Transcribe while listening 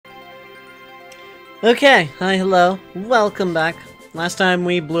Okay, hi, hello, welcome back. Last time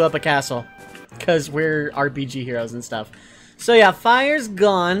we blew up a castle, because we're RPG heroes and stuff. So yeah, fire's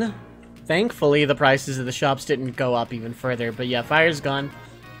gone. Thankfully, the prices of the shops didn't go up even further, but yeah, fire's gone.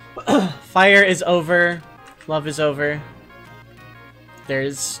 Fire is over, love is over.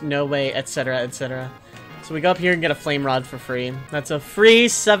 There's no way, etc, etc. So we go up here and get a flame rod for free. That's a free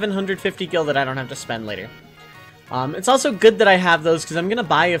 750 gil that I don't have to spend later. It's also good that I have those because I'm going to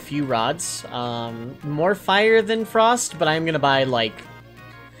buy a few rods. More fire than frost, but I'm going to buy like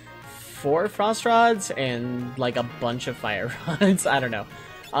 4 frost rods and like a bunch of fire rods. I don't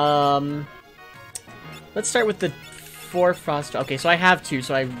know. Let's start with the 4 frost. Okay, so I have 2,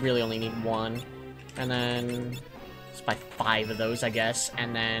 so I really only need 1. And then let's buy 5 of those, I guess.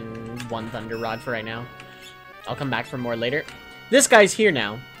 And then 1 thunder rod for right now. I'll come back for more later. This guy's here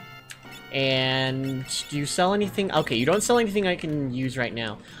now. And do you sell anything? Okay, you don't sell anything I can use right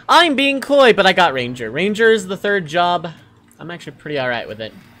now. I'm being coy, but I got Ranger. Ranger is the 3rd job. I'm actually pretty alright with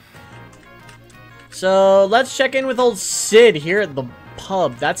it. So, let's check in with old Sid here at the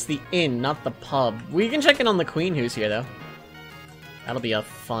pub. That's the inn, not the pub. We can check in on the queen who's here, though. That'll be a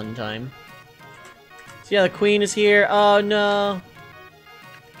fun time. So yeah, the queen is here. Oh, no.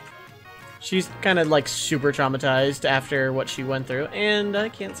 She's kind of, like, super traumatized after what she went through, and I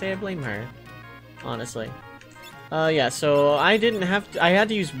can't say I blame her, honestly. Yeah, so I didn't have to, I had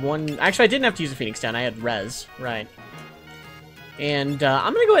to use one, actually I didn't have to use a Phoenix Down, I had Res, right. And,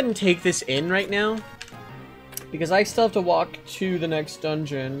 I'm gonna go ahead and take this in right now, because I still have to walk to the next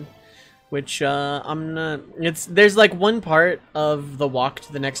dungeon, which, I'm not, there's, like, one part of the walk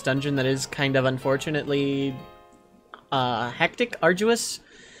to the next dungeon that is kind of unfortunately, hectic, arduous.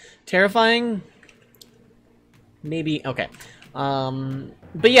 Terrifying? Maybe, okay.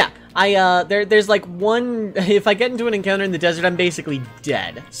 But yeah, there's like one, if I get into an encounter in the desert, I'm basically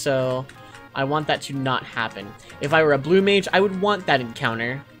dead. So, I want that to not happen. If I were a blue mage, I would want that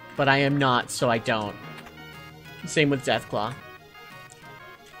encounter, but I am not, so I don't. Same with Deathclaw.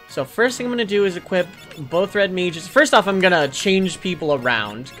 So first thing I'm gonna do is equip both red mages. First off, I'm gonna change people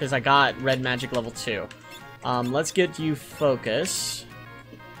around, because I got red magic level 2. Let's get you focus.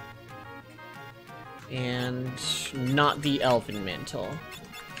 And not the elven mantle.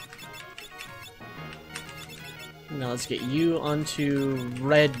 Now let's get you onto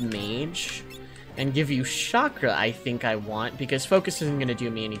red mage and give you chakra. I think I want, because focus isn't going to do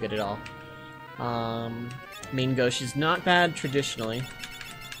me any good at all. Main Gauche is not bad traditionally.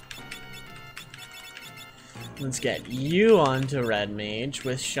 Let's get you onto red mage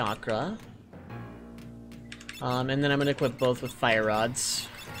with chakra. And then I'm going to equip both with fire rods.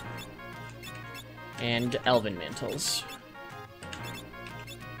 And elven mantles.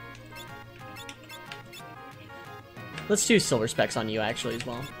 Let's do silver specs on you actually as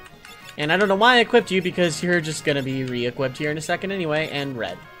well. And I don't know why I equipped you, because you're just gonna be re-equipped here in a second anyway, and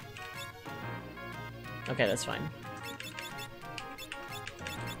red. Okay, that's fine.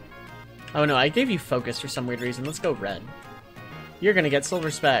 Oh no, I gave you focus for some weird reason. Let's go red. You're gonna get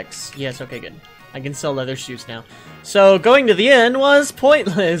silver specs. Yes, okay, good. I can sell leather shoes now. So, going to the inn was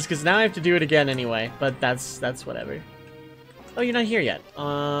pointless, because now I have to do it again anyway. But that's whatever. Oh, you're not here yet.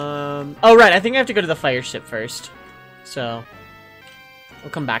 Oh, right, I think I have to go to the fire ship first. So, I'll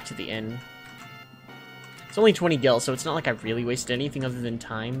come back to the inn. It's only 20 gil, so it's not like I really wasted anything other than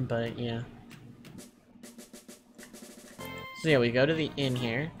time, but yeah. So yeah, we go to the inn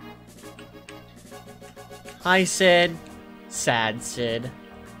here. Hi, Sid. Sad Sid.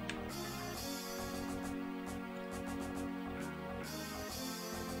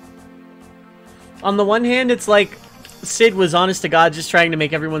 On the one hand, it's like Sid was honest to God just trying to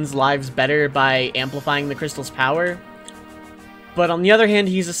make everyone's lives better by amplifying the crystal's power. But on the other hand,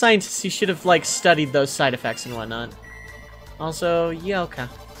 he's a scientist. He should have, like, studied those side effects and whatnot. Also, yeah, okay.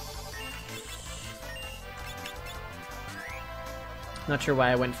 Not sure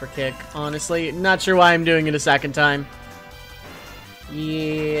why I went for kick, honestly. Not sure why I'm doing it a second time.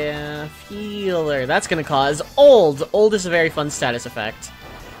 Yeah, feeler. That's gonna cause old. Old is a very fun status effect.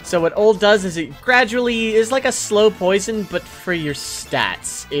 So what old does is it gradually is like a slow poison, but for your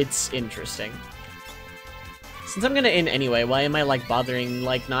stats. It's interesting. Since I'm gonna in anyway, why am I like bothering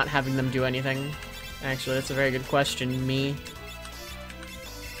like not having them do anything? Actually, that's a very good question, me.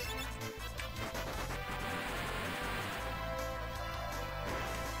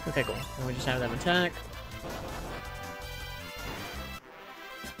 Okay, cool. And we just have them attack.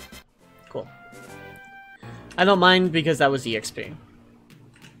 Cool. I don't mind because that was EXP.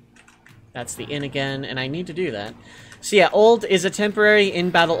 That's the inn again, and I need to do that. So yeah, old is a temporary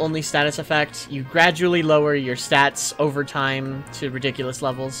in-battle only status effect. You gradually lower your stats over time to ridiculous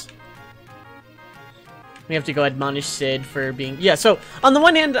levels. We have to go admonish Sid for being... Yeah, so, on the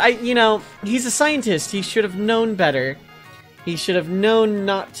one hand, you know, he's a scientist. He should have known better. He should have known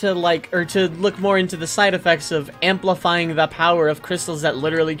not to, like, or to look more into the side effects of amplifying the power of crystals that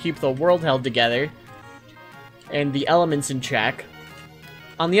literally keep the world held together. And the elements in check.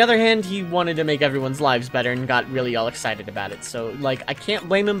 On the other hand, he wanted to make everyone's lives better and got really all excited about it. So, like, I can't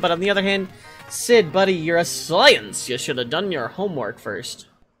blame him, but on the other hand, Sid, buddy, you're a science. You should have done your homework first.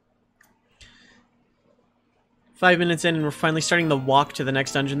 5 minutes in, and we're finally starting the walk to the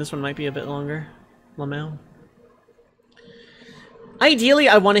next dungeon. This one might be a bit longer. Lamau. Ideally,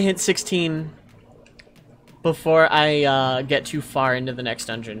 I want to hit 16 before I get too far into the next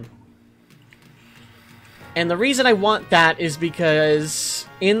dungeon. And the reason I want that is because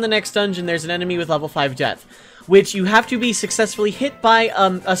in the next dungeon, there's an enemy with level 5 death, which you have to be successfully hit by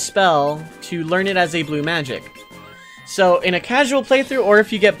a spell to learn it as a blue magic. So in a casual playthrough, or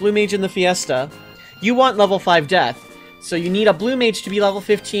if you get blue mage in the Fiesta, you want level 5 death. So you need a blue mage to be level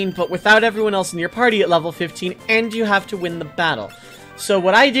 15, but without everyone else in your party at level 15, and you have to win the battle. So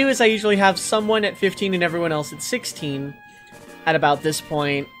what I do is I usually have someone at 15 and everyone else at 16 at about this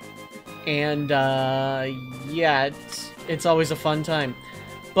point. And, yeah, it's always a fun time.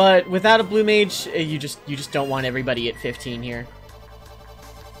 But without a blue mage, you just don't want everybody at 15 here.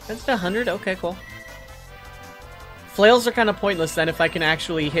 That's 100? Okay, cool. Flails are kind of pointless then if I can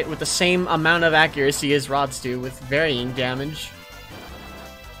actually hit with the same amount of accuracy as rods do with varying damage.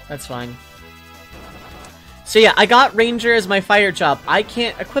 That's fine. So yeah, I got Ranger as my fire chop. I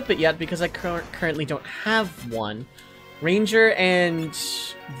can't equip it yet because I currently don't have one. Ranger and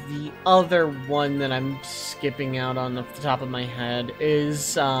the other one that I'm skipping out on the top of my head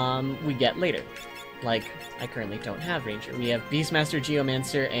is we get later. Like, I currently don't have Ranger. We have Beastmaster,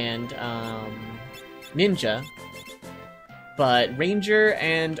 Geomancer, and Ninja. But Ranger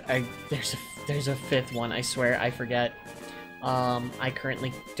and there's a fifth one, I swear, I forget. I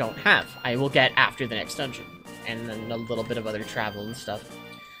currently don't have. I will get after the next dungeon. And then a little bit of other travel and stuff.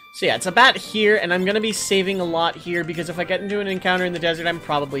 So yeah, it's about here, and I'm gonna be saving a lot here, because if I get into an encounter in the desert, I'm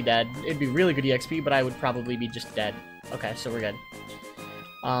probably dead. It'd be really good EXP, but I would probably be just dead. Okay, so we're good.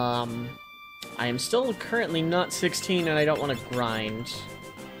 I am still currently not 16, and I don't want to grind.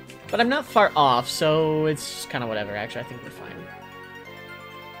 But I'm not far off, so it's kind of whatever, actually. I think we're fine.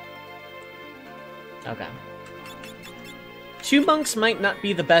 Okay. 2 monks might not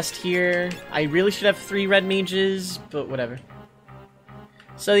be the best here. I really should have 3 red mages, but whatever.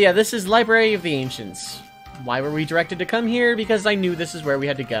 So yeah, this is Library of the Ancients. Why were we directed to come here? Because I knew this is where we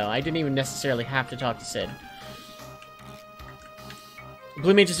had to go. I didn't even necessarily have to talk to Sid.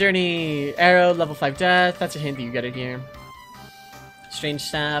 Blue Mage, is there any arrow, level 5 death? That's a hint that you get it here. Strange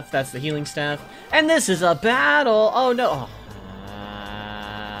staff, that's the healing staff. And this is a battle! Oh no! Oh.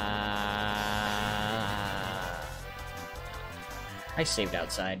 I saved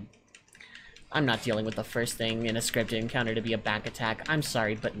outside. I'm not dealing with the first thing in a scripted encounter to be a back attack. I'm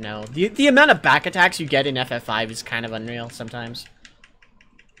sorry, but no. The amount of back attacks you get in FF5 is kind of unreal sometimes.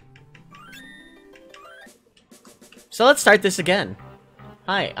 So let's start this again.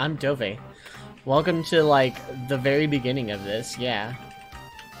 Hi, I'm Dovei. Welcome to, like, the very beginning of this, yeah.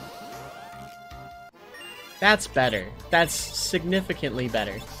 That's better. That's significantly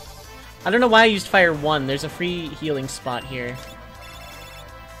better. I don't know why I used Fire 1. There's a free healing spot here.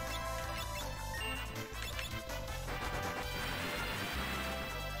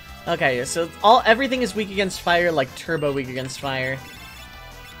 Okay, so everything is weak against fire, like turbo weak against fire.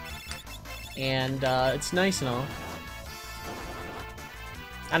 And, it's nice and all.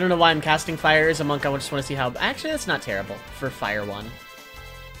 I don't know why I'm casting fire as a monk, I just want to see how... Actually, that's not terrible for Fire 1.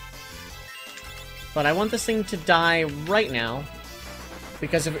 But I want this thing to die right now.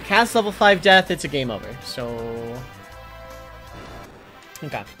 Because if it casts level 5 death, it's a game over, so...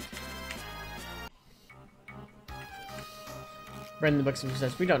 Okay. Read in the books of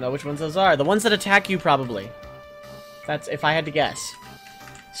success. We don't know which ones those are. The ones that attack you, probably. That's if I had to guess.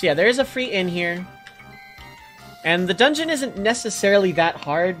 So yeah, there is a free inn here. And the dungeon isn't necessarily that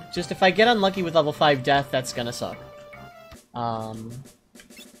hard. Just if I get unlucky with level 5 death, that's gonna suck. Kind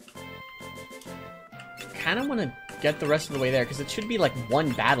of want to get the rest of the way there, because it should be like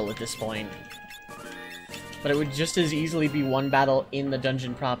one battle at this point. But it would just as easily be one battle in the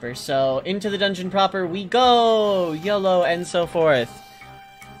dungeon proper. So, into the dungeon proper we go! YOLO, and so forth.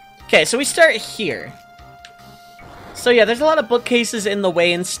 Okay, so we start here. So yeah, there's a lot of bookcases in the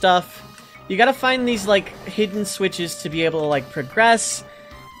way and stuff. You gotta find these, like, hidden switches to be able to, like, progress.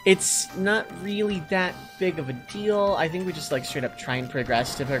 It's not really that big of a deal. I think we just, like, straight up try and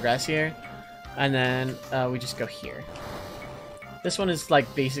progress to progress here. And then, we just go here. This one is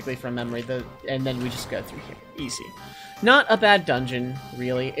like basically from memory, and then we just go through here. Easy. Not a bad dungeon,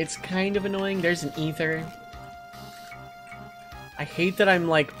 really. It's kind of annoying. There's an ether. I hate that I'm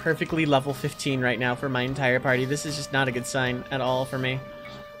like perfectly level 15 right now for my entire party. This is just not a good sign at all for me.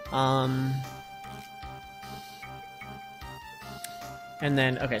 And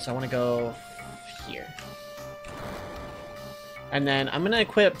then, okay, so I want to go here. And then I'm going to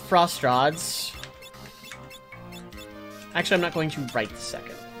equip Frost Rods. Actually, I'm not going to right this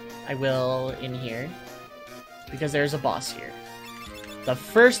second. I will in here, because there's a boss here. The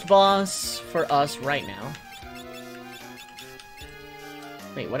first boss for us right now.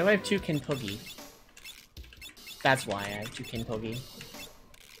 Wait, why do I have 2 Kinpogi? That's why I have 2 Kinpogi.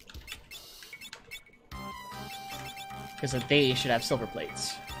 Because they should have silver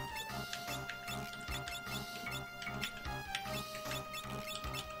plates.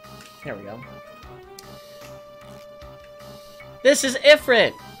 There we go. This is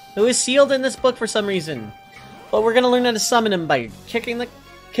Ifrit, who is sealed in this book for some reason. But we're gonna learn how to summon him by kicking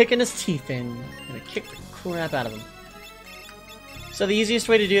his teeth in. I'm gonna kick the crap out of him. So the easiest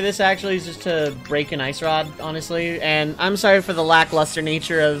way to do this actually is just to break an ice rod, honestly. And I'm sorry for the lackluster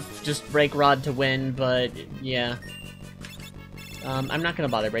nature of just break rod to win, but yeah. I'm not gonna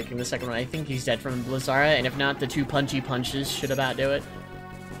bother breaking the second one. I think he's dead from Blizzara, and if not, the 2 punchy punches should about do it.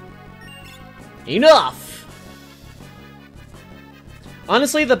 Enough!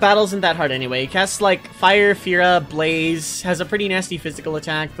 Honestly, the battle isn't that hard anyway. He casts like Fire, Fira, Blaze, has a pretty nasty physical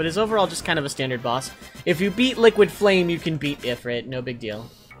attack, but is overall just kind of a standard boss. If you beat Liquid Flame, you can beat Ifrit, no big deal.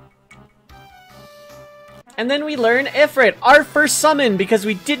 And then we learn Ifrit, our first summon, because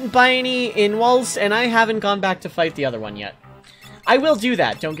we didn't buy any in Waltz, and I haven't gone back to fight the other one yet. I will do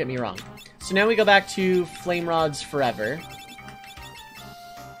that, don't get me wrong. So now we go back to Flame Rods Forever.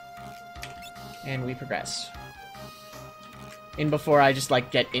 And we progress. And before I just,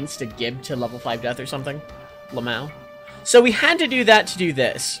 like, get insta-gib to level 5 death or something. Lamau. So we had to do that to do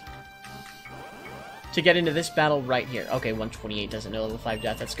this. To get into this battle right here. Okay, 128 doesn't know level 5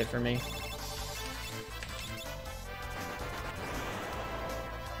 death. That's good for me.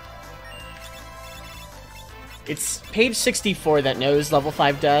 It's page 64 that knows level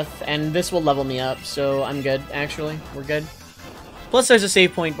 5 death, and this will level me up, so I'm good, actually. We're good. Plus there's a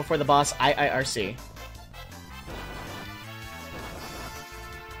save point before the boss, IIRC.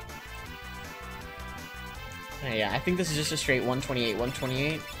 Yeah, I think this is just a straight 128,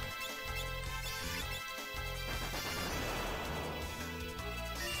 128.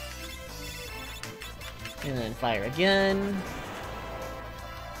 And then fire again.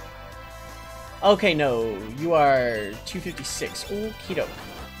 Okay, no, you are 256. Okie doke.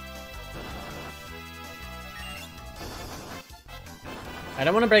 I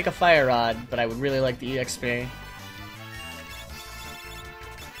don't want to break a fire rod, but I would really like the EXP.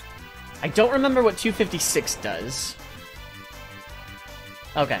 I don't remember what 256 does.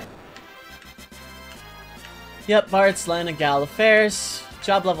 Okay. Yep, Bard, Selena, Galafaris.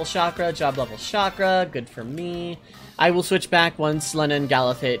 Job level chakra, job level chakra. Good for me. I will switch back once Selena and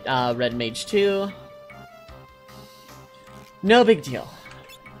Galuf hit Red Mage 2. No big deal.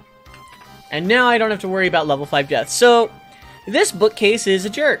 And now I don't have to worry about level 5 death. So, this bookcase is a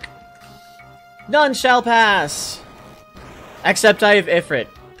jerk. None shall pass. Except I have Ifrit.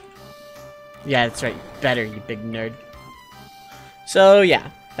 Yeah, that's right. Better, you big nerd. So, yeah,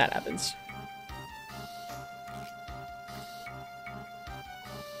 that happens.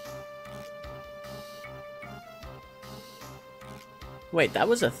 Wait, that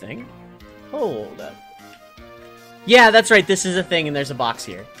was a thing? Hold up. Yeah, that's right, this is a thing and there's a box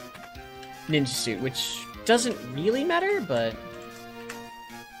here. Ninja suit, which doesn't really matter, but...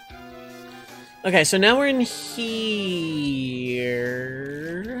 Okay, so now we're in here...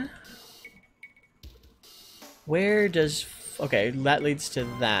 Where does... Okay, that leads to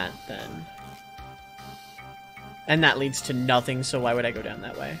that, then. And that leads to nothing, so why would I go down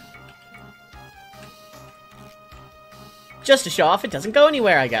that way? Just to show off, it doesn't go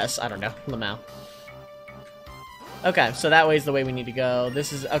anywhere, I guess. I don't know. Lamau. Okay, so that way is the way we need to go.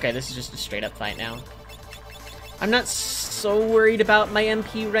 This is... Okay, this is just a straight-up fight now. I'm not so worried about my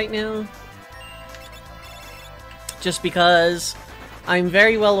MP right now. Just because I'm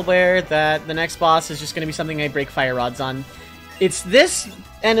very well aware that the next boss is just going to be something I break fire rods on. It's this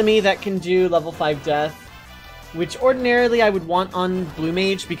enemy that can do level 5 death, which ordinarily I would want on Blue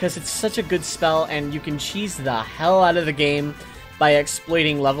Mage because it's such a good spell and you can cheese the hell out of the game by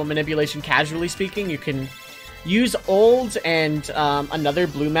exploiting level manipulation. Casually speaking, you can use Old and another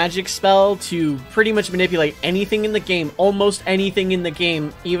blue magic spell to pretty much manipulate anything in the game, almost anything in the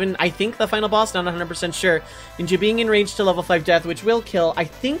game, even, I think, the final boss, not 100% sure, into being enraged to level 5 death, which will kill. I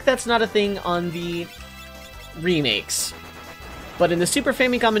think that's not a thing on the remakes. But in the Super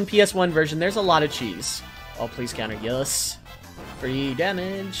Famicom and PS1 version, there's a lot of cheese. Oh, please counter. Yes. Free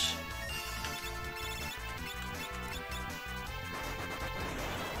damage.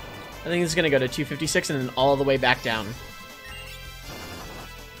 I think it's going to go to 256 and then all the way back down.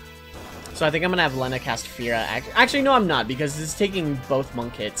 So I think I'm going to have Lena cast Fira. Actually, no, I'm not, because it's taking both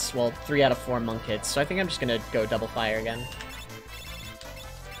monk hits. Well, 3 out of 4 monk hits. So I think I'm just going to go double fire again.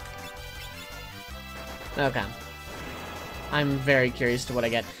 Okay. I'm very curious to what I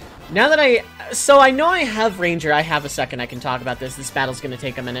get. Now that so I know I have Ranger. I have a second I can talk about this. This battle's going to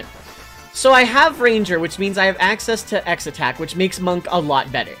take a minute. So I have Ranger, which means I have access to X attack, which makes Monk a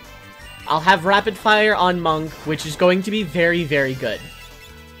lot better. I'll have Rapid Fire on Monk, which is going to be very, very good.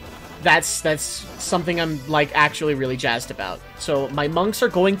 That's something I'm, like, actually really jazzed about. So my Monks are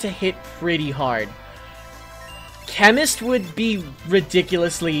going to hit pretty hard. Chemist would be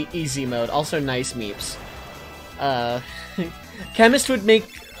ridiculously easy mode. Also nice meeps. Chemist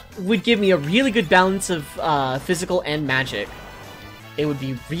would give me a really good balance of physical and magic. It would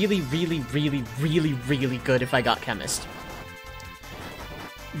be really, really, really, really, really good if I got Chemist.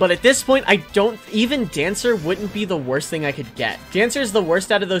 But at this point, even Dancer wouldn't be the worst thing I could get. Dancer is the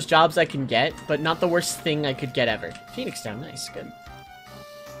worst out of those jobs I can get, but not the worst thing I could get ever. Phoenix down, nice, good.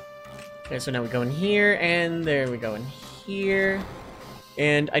 Okay, so now we go in here, and there we go in here.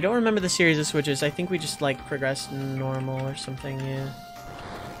 And I don't remember the series of switches. I think we just, like, progressed normal or something, yeah.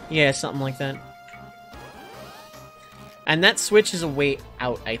 Yeah, something like that. And that switch is a way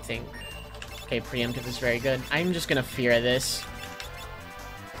out, I think. Okay, preemptive is very good. I'm just gonna fear this.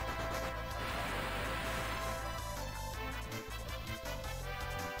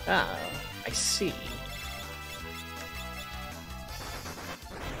 Oh, I see.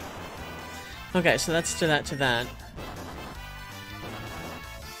 Okay, so that's to that to that.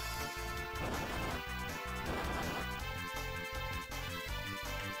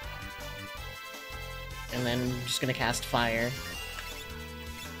 And then I'm just gonna cast fire.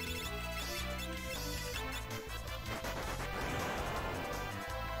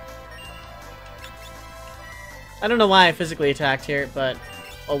 I don't know why I physically attacked here, but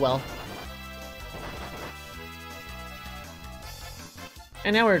oh well.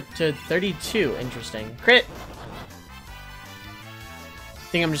 And now we're to 32. Interesting. Crit! I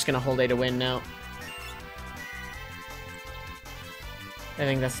think I'm just gonna hold A to win now. I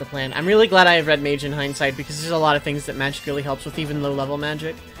think that's the plan. I'm really glad I have Red Mage in hindsight, because there's a lot of things that magic really helps with, even low-level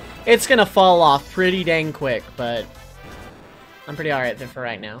magic. It's gonna fall off pretty dang quick, but I'm pretty alright there for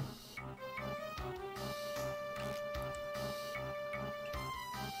right now.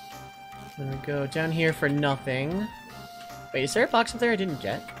 I'm gonna go down here for nothing. Wait, is there a box up there I didn't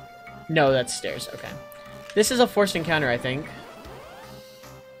get? No, that's stairs. Okay. This is a forced encounter, I think.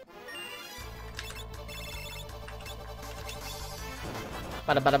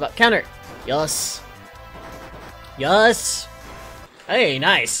 Bada. Counter! Yes! Yes! Hey,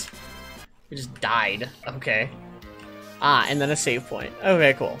 nice! We just died. Okay. Ah, and then a save point.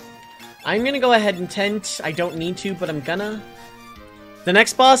 Okay, cool. I'm gonna go ahead and tent. I don't need to, but I'm gonna... The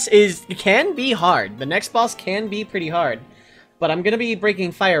next boss can be hard. The next boss can be pretty hard. But I'm going to be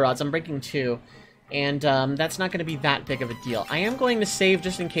breaking fire rods. I'm breaking 2. And that's not going to be that big of a deal. I am going to save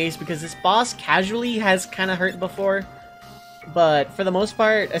just in case, because this boss casually has kind of hurt before. But for the most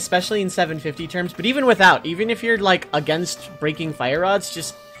part, especially in 750 terms, but even without, even if you're like against breaking fire rods,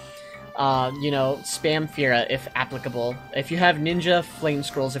 just, you know, spam Fira if applicable. If you have Ninja, Flame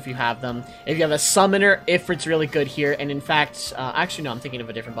Scrolls if you have them. If you have a Summoner, Ifrit's really good here. And in fact, actually no, I'm thinking of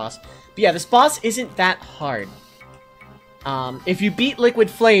a different boss. But yeah, this boss isn't that hard. If you beat Liquid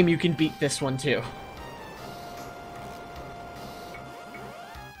Flame, you can beat this one too.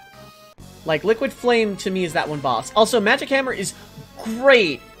 Like, Liquid Flame to me is that one boss. Also, Magic Hammer is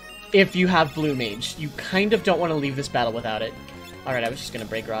great if you have Blue Mage. You kind of don't want to leave this battle without it. Alright, I was just gonna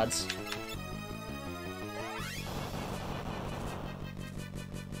break rods.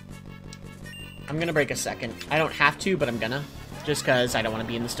 I'm gonna break a second. I don't have to, but I'm gonna. Just because I don't want to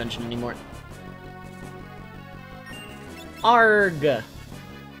be in this dungeon anymore. Arg!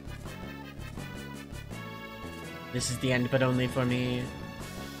 This is the end, but only for me.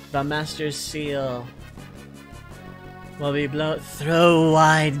 The Master's Seal. Will we blow? Throw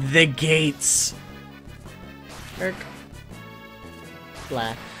wide the gates. Kirk.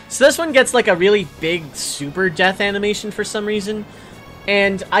 Blah. So this one gets like a really big super death animation for some reason.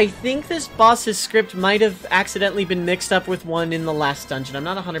 And I think this boss's script might have accidentally been mixed up with one in the last dungeon. I'm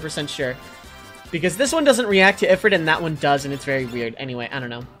not 100% sure. Because this one doesn't react to Ifrit and that one does, and it's very weird. Anyway, I don't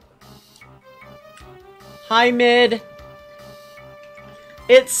know. Hi, Mid.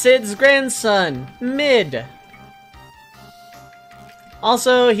 It's Sid's grandson, Mid.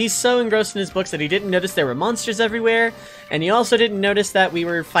 Also, he's so engrossed in his books that he didn't notice there were monsters everywhere, and he also didn't notice that we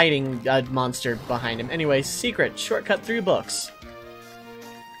were fighting a monster behind him. Anyway, secret, shortcut through books.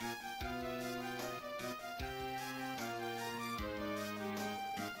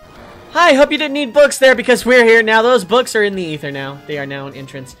 Hi, hope you didn't need books there because we're here now. Those books are in the ether now. They are now an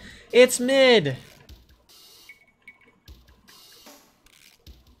entrance. It's Mid.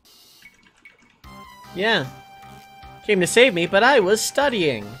 Yeah. Came to save me, but I was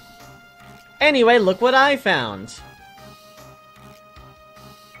studying. Anyway, look what I found.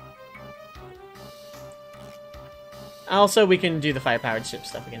 Also, we can do the fire-powered ship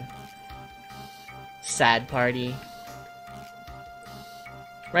stuff again. Sad party.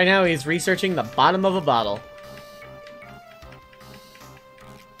 Right now, he's researching the bottom of a bottle.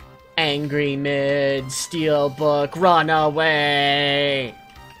 Angry Mid, Steelbook, run away!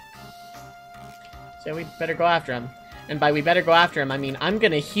 So we better go after him. And by we better go after him, I mean I'm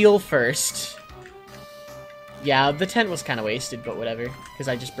gonna heal first. Yeah, the tent was kind of wasted, but whatever. Because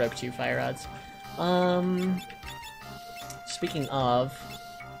I just broke 2 fire rods. Speaking of...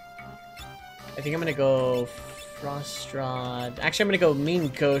 I think I'm gonna go... Frost Rod. Actually, I'm gonna go Mean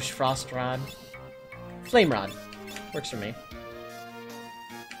Ghost Frost Rod. Flame Rod. Works for me.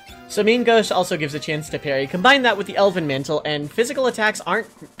 So Mean Ghost also gives a chance to parry. Combine that with the Elven Mantle, and physical attacks aren't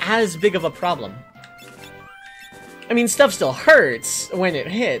as big of a problem. I mean, stuff still hurts when it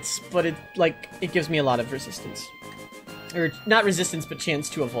hits, but it gives me a lot of resistance. Or, not resistance, but chance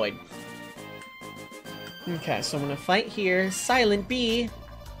to avoid. Okay, so I'm gonna fight here. Silent Bee.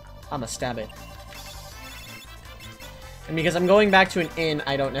 I'ma stab it. And because I'm going back to an inn,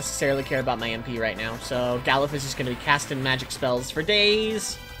 I don't necessarily care about my MP right now. So Gallif is just going to be casting magic spells for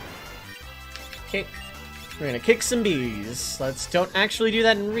days. Okay. We're going to kick some bees. Don't actually do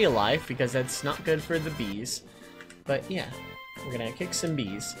that in real life, because that's not good for the bees. But yeah, we're going to kick some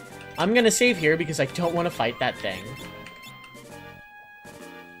bees. I'm going to save here because I don't want to fight that thing.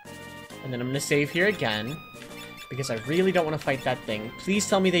 And then I'm going to save here again, because I really don't want to fight that thing. Please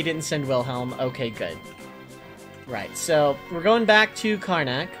tell me they didn't send Wilhelm. Okay, good. Right, so we're going back to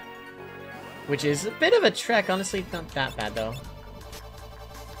Karnak, which is a bit of a trek. Honestly, not that bad, though.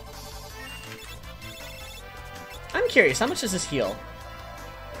 I'm curious, how much does this heal?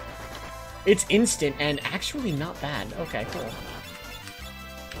 It's instant and actually not bad. Okay, cool.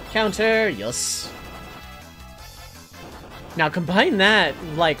 Counter, yes. Now combine that,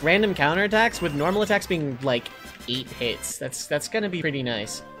 like, random counterattacks with normal attacks being, like, 8 hits. That's gonna be pretty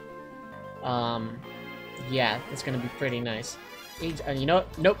nice. Yeah, it's gonna be pretty nice. You know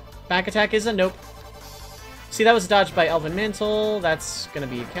what? Nope. Back attack is a nope. See, that was dodged by Elven Mantle. That's gonna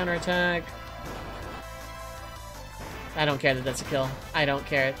be a counterattack. I don't care that that's a kill. I don't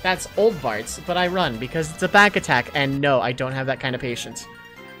care. That's old Bart's, but I run because it's a back attack, and no, I don't have that kind of patience.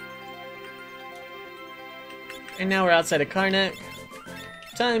 And now we're outside of Karnak.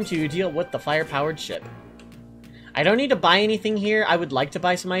 Time to deal with the fire-powered ship. I don't need to buy anything here. I would like to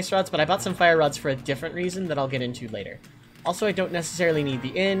buy some ice rods, but I bought some fire rods for a different reason that I'll get into later. Also, I don't necessarily need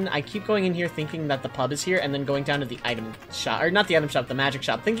the inn. I keep going in here thinking that the pub is here, and then going down to the item shop. Or not the item shop, the magic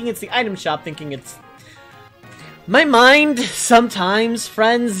shop. Thinking it's the item shop, thinking it's... My mind, sometimes,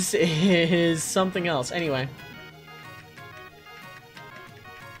 friends, is something else. Anyway.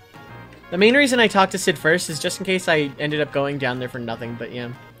 The main reason I talked to Sid first is just in case I ended up going down there for nothing, but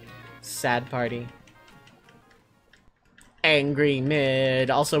yeah. Sad party. Angry Mid.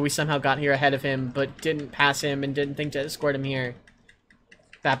 Also, we somehow got here ahead of him, but didn't pass him and didn't think to escort him here.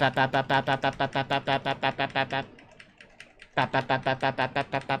 Bap bap bap bap bap bap bap bap bap bap bap bap bap bap bap bap. Bap bap bap bap bap bap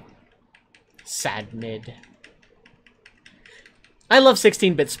bap bap bap. Sad Mid. I love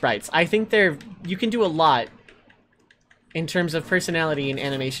 16-bit sprites. I think you can do a lot in terms of personality and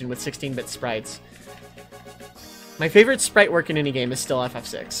animation with 16-bit sprites. My favorite sprite work in any game is still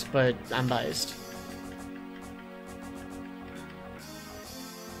FF6, but I'm biased.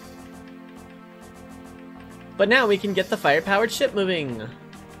 But now we can get the fire-powered ship moving.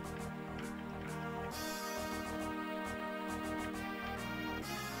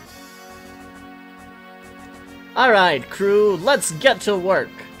 Alright, crew, let's get to work.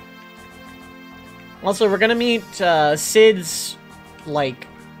 Also, we're gonna meet Sid's, like,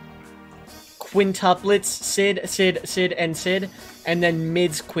 quintuplets. Sid, and Sid. And then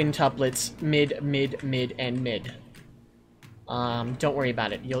Mid's quintuplets. Mid, and Mid. Don't worry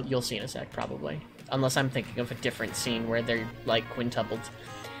about it. You'll see in a sec, probably. Unless I'm thinking of a different scene where they're, like, quintupled.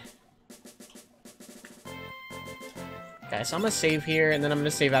 Okay, so I'm gonna save here, and then I'm gonna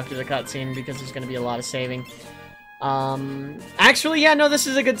save after the cutscene, because there's gonna be a lot of saving. Actually, yeah, no, this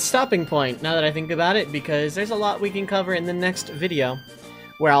is a good stopping point, now that I think about it, because there's a lot we can cover in the next video,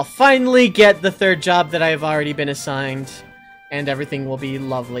 where I'll finally get the third job that I have already been assigned, and everything will be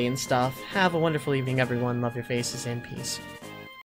lovely and stuff. Have a wonderful evening, everyone. Love your faces, and peace.